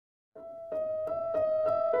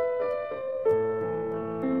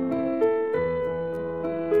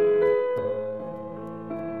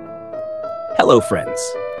Hello,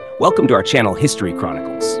 friends. Welcome to our channel, History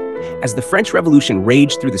Chronicles. As the French Revolution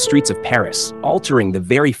raged through the streets of Paris, altering the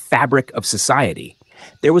very fabric of society,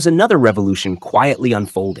 there was another revolution quietly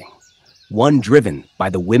unfolding, one driven by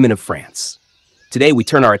the women of France. Today, we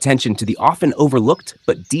turn our attention to the often overlooked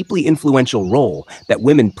but deeply influential role that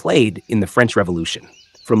women played in the French Revolution.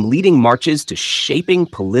 From leading marches to shaping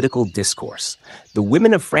political discourse, the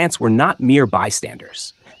women of France were not mere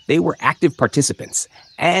bystanders. They were active participants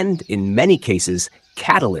and, in many cases,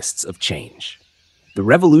 catalysts of change. The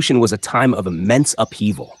revolution was a time of immense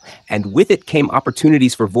upheaval, and with it came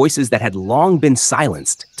opportunities for voices that had long been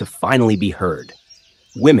silenced to finally be heard.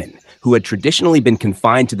 Women, who had traditionally been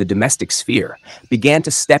confined to the domestic sphere, began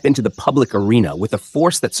to step into the public arena with a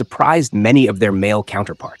force that surprised many of their male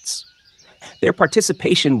counterparts. Their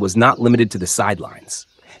participation was not limited to the sidelines.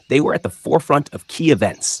 They were at the forefront of key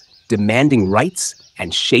events, demanding rights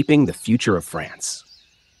and shaping the future of France.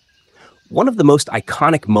 One of the most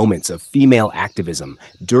iconic moments of female activism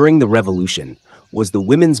during the Revolution was the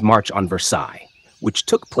Women's March on Versailles, which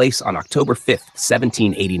took place on October 5,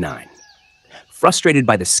 1789. Frustrated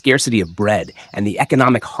by the scarcity of bread and the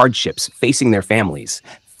economic hardships facing their families,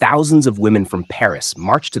 thousands of women from Paris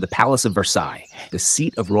marched to the Palace of Versailles, the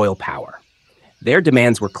seat of royal power. Their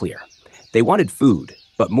demands were clear. They wanted food,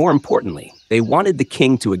 but more importantly, they wanted the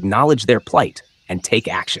king to acknowledge their plight and take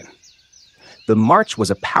action. The march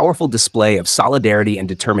was a powerful display of solidarity and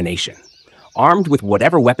determination. Armed with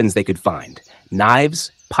whatever weapons they could find,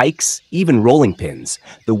 knives, pikes, even rolling pins,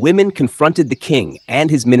 the women confronted the king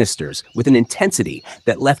and his ministers with an intensity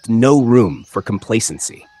that left no room for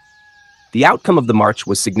complacency. The outcome of the march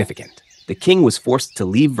was significant. The king was forced to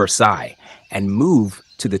leave Versailles and move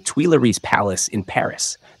to the Tuileries Palace in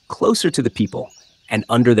Paris, closer to the people and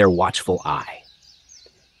under their watchful eye.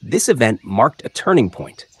 This event marked a turning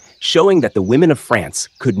point, showing that the women of France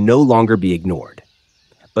could no longer be ignored.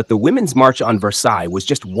 But the Women's March on Versailles was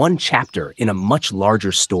just one chapter in a much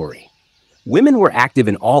larger story. Women were active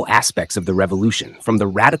in all aspects of the revolution, from the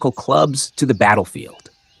radical clubs to the battlefield.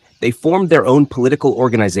 They formed their own political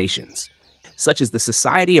organizations, such as the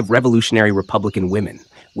Society of Revolutionary Republican Women,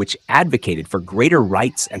 which advocated for greater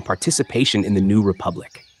rights and participation in the new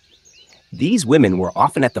republic. These women were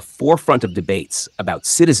often at the forefront of debates about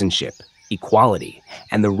citizenship, equality,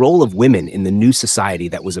 and the role of women in the new society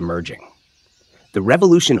that was emerging. The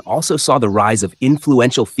revolution also saw the rise of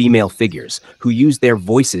influential female figures who used their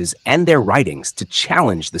voices and their writings to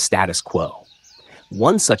challenge the status quo.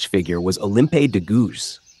 One such figure was Olympe de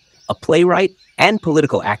Gouges, a playwright and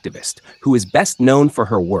political activist who is best known for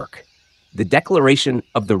her work, The Declaration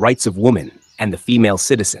of the Rights of Woman and the Female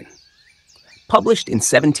Citizen. Published in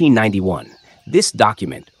 1791, this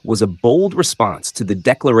document was a bold response to the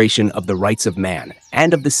Declaration of the Rights of Man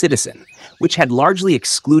and of the Citizen, which had largely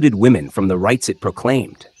excluded women from the rights it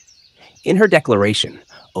proclaimed. In her declaration,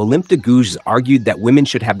 Olympe de Gouges argued that women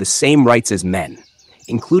should have the same rights as men,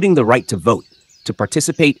 including the right to vote, to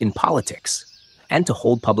participate in politics, and to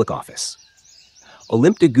hold public office.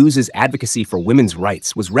 Olympe de Gouges' advocacy for women's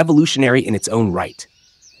rights was revolutionary in its own right.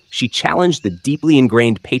 She challenged the deeply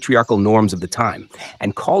ingrained patriarchal norms of the time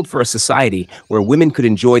and called for a society where women could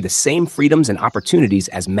enjoy the same freedoms and opportunities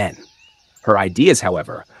as men. Her ideas,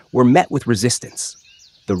 however, were met with resistance.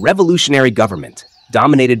 The revolutionary government,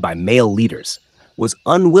 dominated by male leaders, was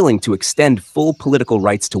unwilling to extend full political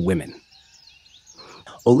rights to women.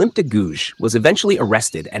 Olympe de Gouges was eventually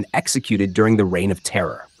arrested and executed during the Reign of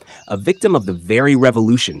Terror, a victim of the very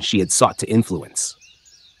revolution she had sought to influence.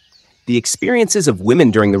 The experiences of women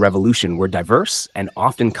during the revolution were diverse and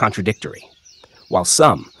often contradictory. While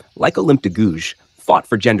some, like Olympe de Gouges, fought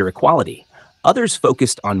for gender equality, others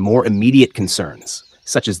focused on more immediate concerns,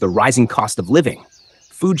 such as the rising cost of living,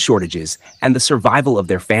 food shortages, and the survival of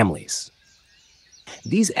their families.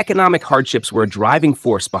 These economic hardships were a driving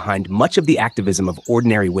force behind much of the activism of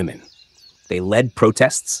ordinary women. They led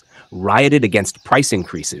protests, rioted against price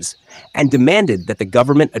increases, and demanded that the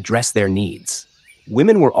government address their needs.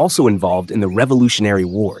 Women were also involved in the Revolutionary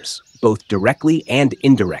Wars, both directly and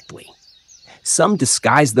indirectly. Some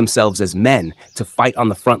disguised themselves as men to fight on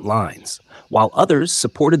the front lines, while others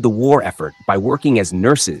supported the war effort by working as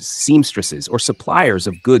nurses, seamstresses, or suppliers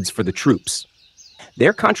of goods for the troops.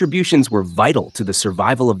 Their contributions were vital to the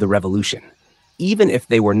survival of the revolution, even if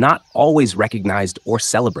they were not always recognized or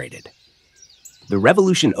celebrated. The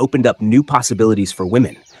revolution opened up new possibilities for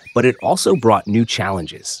women, but it also brought new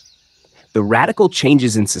challenges. The radical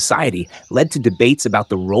changes in society led to debates about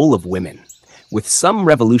the role of women, with some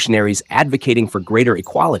revolutionaries advocating for greater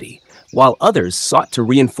equality, while others sought to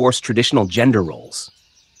reinforce traditional gender roles.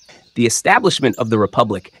 The establishment of the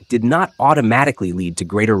Republic did not automatically lead to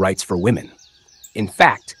greater rights for women. In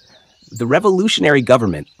fact, the revolutionary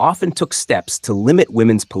government often took steps to limit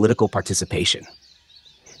women's political participation.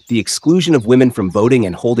 The exclusion of women from voting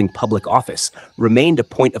and holding public office remained a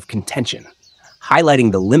point of contention,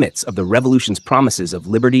 highlighting the limits of the revolution's promises of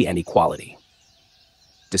liberty and equality.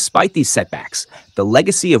 Despite these setbacks, the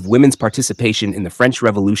legacy of women's participation in the French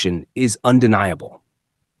Revolution is undeniable.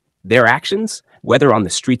 Their actions, whether on the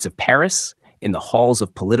streets of Paris, in the halls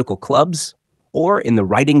of political clubs, or in the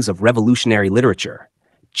writings of revolutionary literature,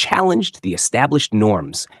 challenged the established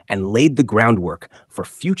norms and laid the groundwork for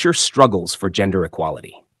future struggles for gender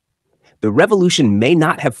equality. The revolution may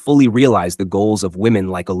not have fully realized the goals of women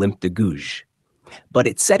like Olympe de Gouges, but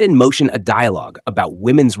it set in motion a dialogue about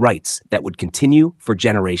women's rights that would continue for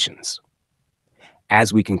generations.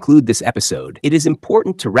 As we conclude this episode, it is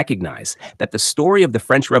important to recognize that the story of the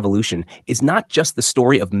French Revolution is not just the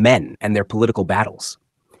story of men and their political battles.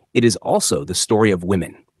 It is also the story of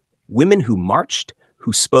women. Women who marched,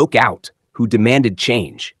 who spoke out, who demanded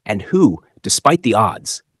change, and who, despite the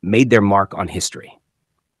odds, made their mark on history.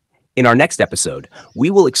 In our next episode, we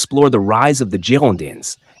will explore the rise of the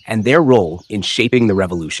Girondins and their role in shaping the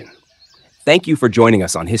revolution. Thank you for joining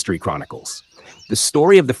us on History Chronicles. The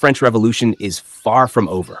story of the French Revolution is far from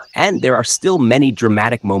over, and there are still many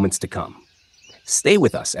dramatic moments to come. Stay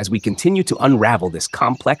with us as we continue to unravel this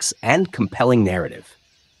complex and compelling narrative.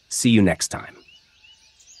 See you next time.